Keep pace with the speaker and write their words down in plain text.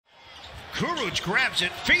Kuruc grabs it,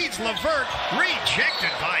 feeds LeVert, rejected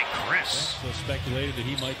by Chris. So speculated that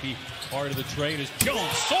he might be part of the trade as Jones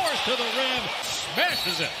soars to the rim,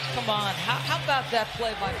 smashes it. Come on, how about that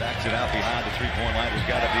play by Backs it out behind the three-point line. There's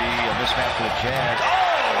got to be a mismatch for the Jazz.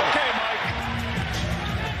 Oh, okay, Mike.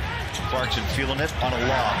 Clarkson feeling it on a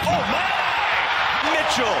lob. Oh, my!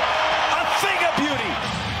 Mitchell, a thing of beauty.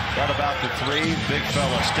 What about the three? Big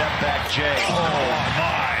fella, step back, Jay. Oh,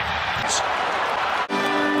 my.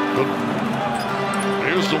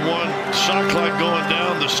 Here's the one, shot clock going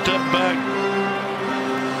down, the step back,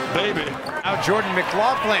 baby. Now Jordan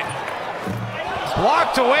McLaughlin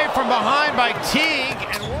blocked away from behind by Teague.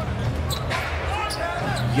 And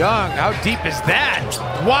Young, how deep is that?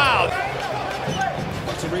 Wow.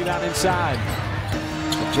 What's a rebound inside?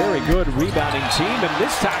 A very good rebounding team, and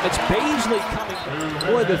this time it's Paisley coming.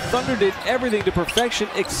 Boy, the Thunder did everything to perfection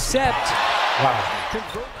except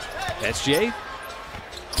SGA.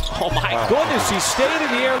 Oh my goodness, he stayed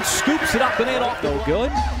in the air and scoops it up and in off. No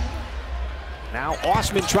good. Now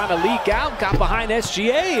Osman trying to leak out, got behind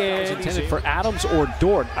SGA, and it's intended for Adams or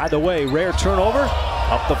Dort. Either way, rare turnover.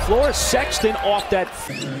 Up the floor, Sexton off that.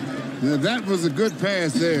 Now that was a good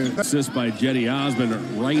pass there. Assist by Jetty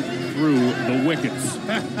Osman right through the wickets.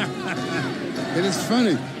 It is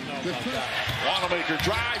funny. Wanamaker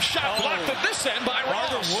drive, shot blocked at this end by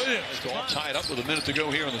Ross. Williams. It's all tied up with a minute to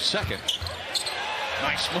go here in the second.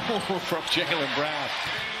 Nice move from Jaylen Brown.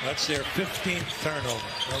 That's their 15th turnover.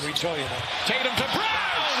 Well, we told you that. Tatum to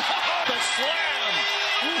Brown. Oh, the slam.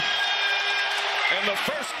 And the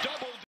first double.